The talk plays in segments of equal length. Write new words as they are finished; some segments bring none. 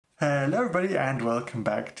Hello everybody and welcome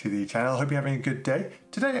back to the channel. Hope you're having a good day.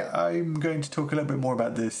 Today I'm going to talk a little bit more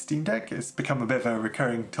about the Steam Deck. It's become a bit of a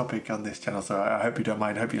recurring topic on this channel, so I hope you don't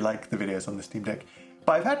mind. I hope you like the videos on the Steam Deck.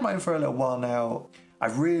 But I've had mine for a little while now.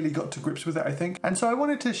 I've really got to grips with it, I think. And so I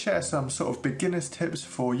wanted to share some sort of beginner's tips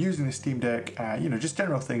for using the Steam Deck, just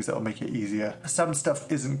general things that will make it easier. Some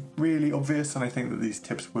stuff isn't really obvious, and I think that these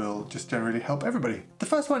tips will just generally help everybody. The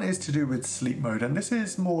first one is to do with sleep mode, and this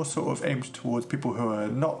is more sort of aimed towards people who are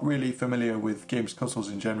not really familiar with games consoles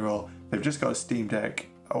in general. They've just got a Steam Deck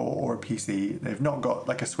or a PC. They've not got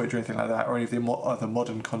like a Switch or anything like that, or any of the other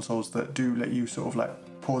modern consoles that do let you sort of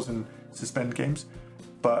like pause and suspend games.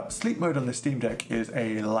 But sleep mode on the Steam Deck is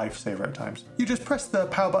a lifesaver at times. You just press the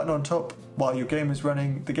power button on top while your game is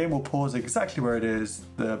running, the game will pause exactly where it is,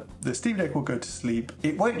 the Steam Deck will go to sleep,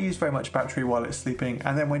 it won't use very much battery while it's sleeping,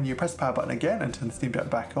 and then when you press the power button again and turn the Steam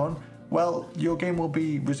Deck back on, well, your game will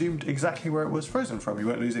be resumed exactly where it was frozen from. You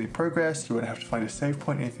won't lose any progress, you won't have to find a save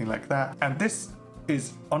point, anything like that. And this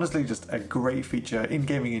is honestly just a great feature in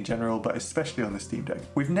gaming in general, but especially on the Steam Deck.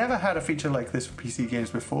 We've never had a feature like this for PC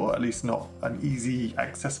games before, at least not an easy,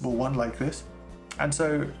 accessible one like this. And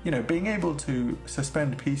so, being able to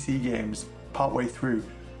suspend PC games partway through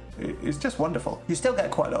is just wonderful. You still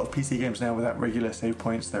get quite a lot of PC games now without regular save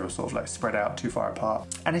points. They're sort of like spread out too far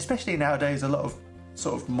apart. And especially nowadays, a lot of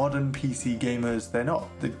sort of modern PC gamers, they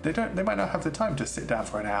might not have the time to sit down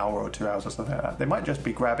for an hour or 2 hours or something like that. They might just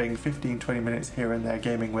be grabbing 15-20 minutes here and there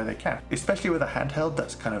gaming where they can, especially with a handheld.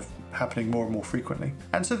 That's kind of happening more and more frequently.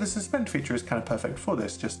 And so the suspend feature is kind of perfect for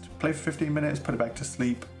this. Just play for 15 minutes, put it back to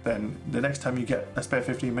sleep, then the next time you get a spare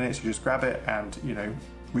 15 minutes, you just grab it and,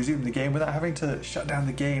 resume the game without having to shut down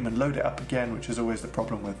the game and load it up again, which is always the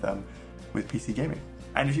problem with PC gaming.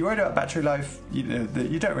 And if you're worried about battery life, you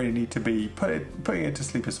don't really need to be putting it to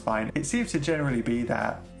sleep is fine. It seems to generally be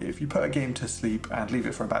that if you put a game to sleep and leave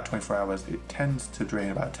it for about 24 hours, it tends to drain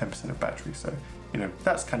about 10% of battery. So,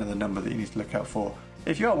 that's kind of the number that you need to look out for.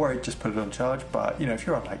 If you are worried, just put it on charge. But, if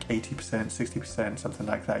you're on like 80%, 60%, something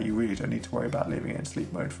like that, you really don't need to worry about leaving it in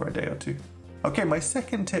sleep mode for a day or two. Okay, my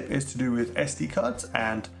second tip is to do with SD cards.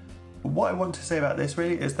 And what I want to say about this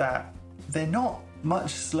really is that they're not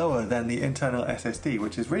much slower than the internal SSD,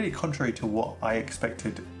 which is really contrary to what I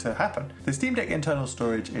expected to happen. The Steam Deck internal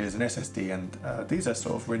storage is an SSD, and these are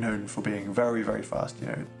sort of renowned for being very, very fast.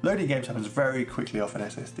 Loading games happens very quickly off an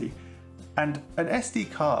SSD, and an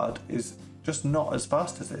SD card is just not as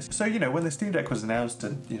fast as this. So when the Steam Deck was announced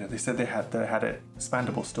and they said they had it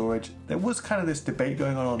expandable storage, there was kind of this debate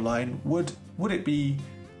going on online. Would it be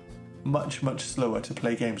much slower to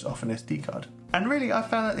play games off an SD card? And really, I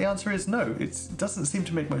found that the answer is no. It doesn't seem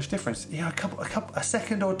to make much difference. A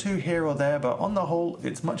second or two here or there, but on the whole,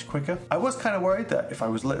 it's much quicker. I was kind of worried that if I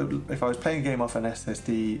was playing a game off an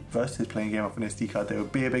SSD versus playing a game off an SD card, there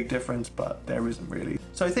would be a big difference, but there isn't really.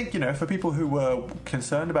 So I think, for people who were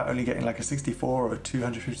concerned about only getting like a 64 or a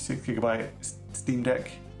 256 gigabyte Steam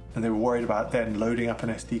Deck, and they were worried about then loading up an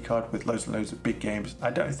SD card with loads and loads of big games,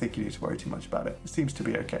 I don't think you need to worry too much about it. It seems to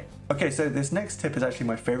be okay. Okay, so this next tip is actually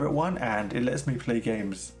my favorite one, and it lets me play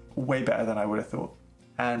games way better than I would have thought.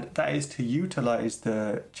 And that is to utilize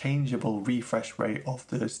the changeable refresh rate of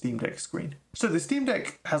the Steam Deck screen. So the Steam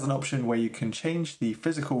Deck has an option where you can change the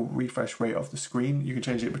physical refresh rate of the screen. You can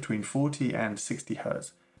change it between 40 and 60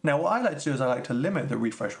 Hertz. Now, what I like to do is I like to limit the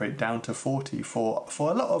refresh rate down to 40 for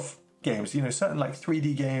a lot of games, certain like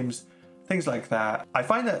 3D games, things like that. I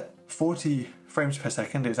find that 40 frames per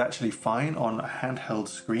second is actually fine on a handheld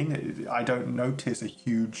screen. I don't notice a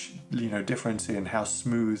huge, difference in how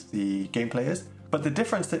smooth the gameplay is. But the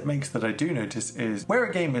difference that I do notice is where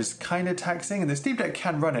a game is kind of taxing, and the Steam Deck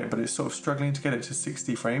can run it, but it's sort of struggling to get it to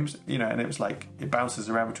 60 frames, and it was like, it bounces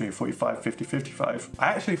around between 45, 50, 55. I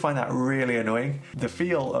actually find that really annoying. The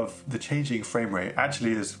feel of the changing frame rate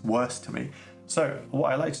actually is worse to me. So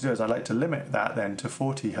what I like to do is I like to limit that then to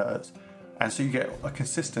 40 Hertz, and so you get a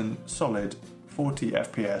consistent, solid 40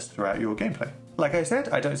 FPS throughout your gameplay. Like I said,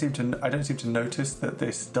 I don't seem to notice that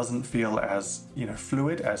this doesn't feel as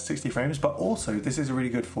fluid as 60 frames, but also this is really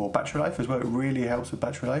good for battery life as well. It really helps with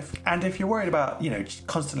battery life. And if you're worried about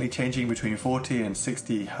constantly changing between 40 and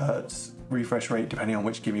 60 Hertz refresh rate depending on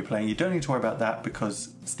which game you're playing, you don't need to worry about that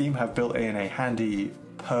because Steam have built in a handy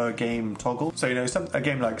per game toggle. So a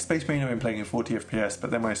game like Space Marine I've been playing in 40 FPS,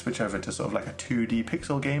 but then when I switch over to sort of like a 2D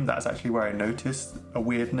pixel game, that's actually where I notice a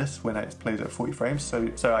weirdness when it plays at 40 frames.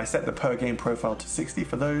 So I set the per game profile to 60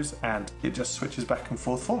 for those, and it just switches back and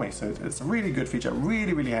forth for me. So it's a really good feature,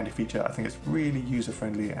 really handy feature. I think it's really user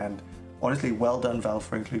friendly, and honestly, well done Valve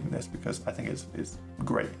for including this because I think it's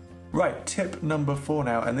great. Right, tip number 4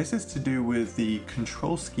 now, and this is to do with the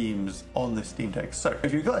control schemes on the Steam Deck. So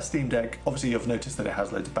if you've got a Steam Deck, obviously you've noticed that it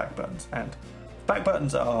has loads of back buttons, and back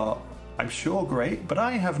buttons are, I'm sure, great, but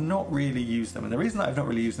I have not really used them. And the reason that I've not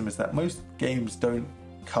really used them is that most games don't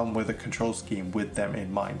come with a control scheme with them in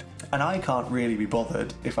mind. And I can't really be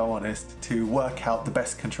bothered, if I'm honest, to work out the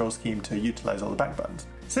best control scheme to utilize all the back buttons.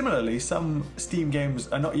 Similarly, some Steam games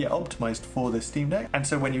are not yet optimized for the Steam Deck, and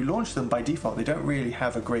so when you launch them by default, they don't really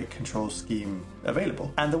have a great control scheme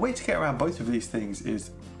available. And the way to get around both of these things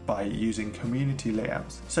is by using community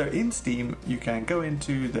layouts. So in Steam, you can go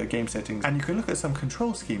into the game settings and you can look at some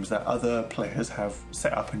control schemes that other players have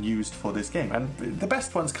set up and used for this game. And the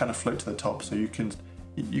best ones kind of float to the top, so you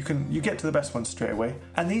get to the best ones straight away.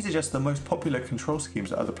 And these are just the most popular control schemes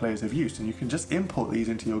that other players have used, and you can just import these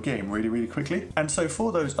into your game really quickly. And so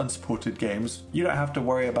for those unsupported games, you don't have to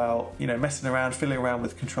worry about, messing around, fiddling around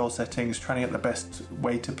with control settings, trying to get the best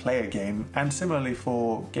way to play a game. And similarly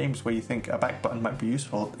for games where you think a back button might be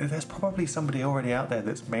useful, there's probably somebody already out there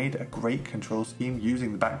that's made a great control scheme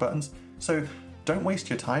using the back buttons. So don't waste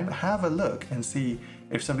your time, have a look and see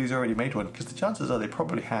if somebody's already made one, because the chances are they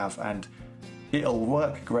probably have, and it'll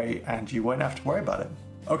work great and you won't have to worry about it.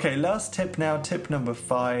 Okay, last tip now, tip number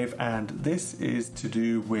 5, and this is to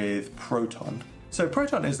do with Proton. So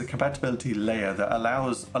Proton is the compatibility layer that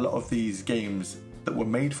allows a lot of these games that were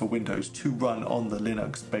made for Windows to run on the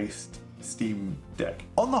Linux-based Steam Deck.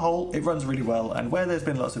 On the whole, it runs really well, and where there's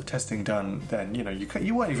been lots of testing done, then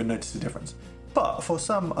you won't even notice a difference. But for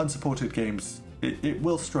some unsupported games, it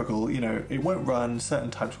will struggle, it won't run, certain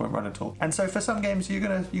types won't run at all. And so for some games, you're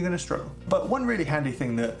gonna struggle. But one really handy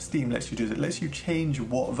thing that Steam lets you do is it lets you change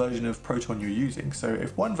what version of Proton you're using. So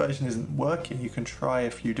if one version isn't working, you can try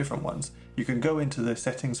a few different ones. You can go into the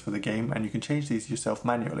settings for the game and you can change these yourself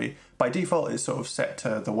manually. By default, it's sort of set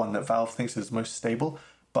to the one that Valve thinks is most stable,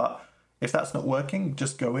 but if that's not working,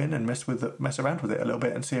 just go in and mess around with it a little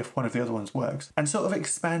bit and see if one of the other ones works. And sort of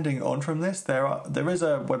expanding on from this, there is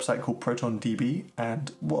a website called ProtonDB,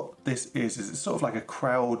 and what this is it's sort of like a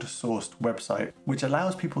crowd-sourced website which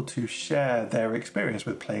allows people to share their experience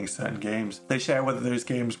with playing certain games. They share whether those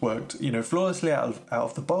games worked, flawlessly out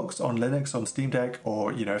of the box on Linux, on Steam Deck,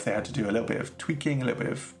 or if they had to do a little bit of tweaking, a little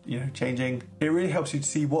bit of changing. It really helps you to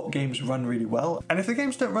see what games run really well. And if the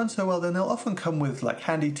games don't run so well, then they'll often come with like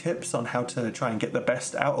handy tips on how to try and get the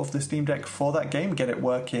best out of the Steam Deck for that game, get it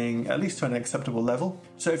working at least to an acceptable level.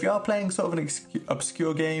 So if you are playing sort of an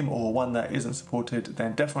obscure game or one that isn't supported,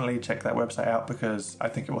 then definitely check that website out because I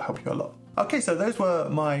think it will help you a lot. Okay, so those were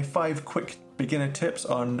my 5 quick beginner tips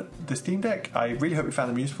on the Steam Deck. I really hope you found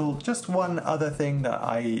them useful. Just one other thing that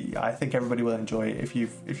I think everybody will enjoy, if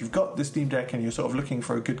you've got the Steam Deck and you're sort of looking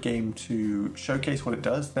for a good game to showcase what it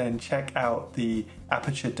does, then check out the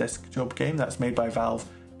Aperture Desk Job game that's made by Valve.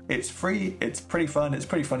 It's free, it's pretty fun, it's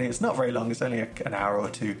pretty funny, it's not very long, it's only an hour or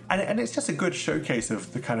two. And it's just a good showcase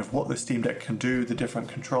of the kind of what the Steam Deck can do, the different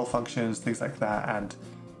control functions, things like that, and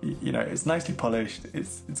it's nicely polished,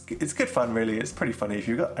 it's good fun really, it's pretty funny. If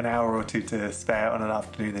you've got an hour or two to spare on an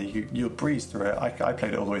afternoon, then you'll breeze through it. I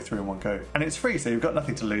played it all the way through in one go. And it's free, so you've got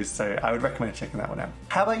nothing to lose, so I would recommend checking that one out.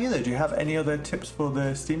 How about you though? Do you have any other tips for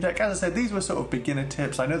the Steam Deck? As I said, these were sort of beginner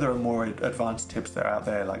tips. I know there are more advanced tips that are out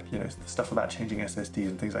there, like stuff about changing SSDs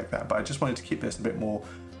and things like that, but I just wanted to keep this a bit more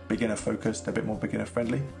beginner focused, a bit more beginner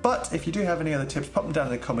friendly. But if you do have any other tips, pop them down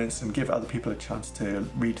in the comments and give other people a chance to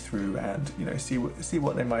read through and see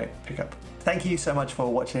what they might pick up. Thank you so much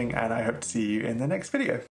for watching, and I hope to see you in the next video.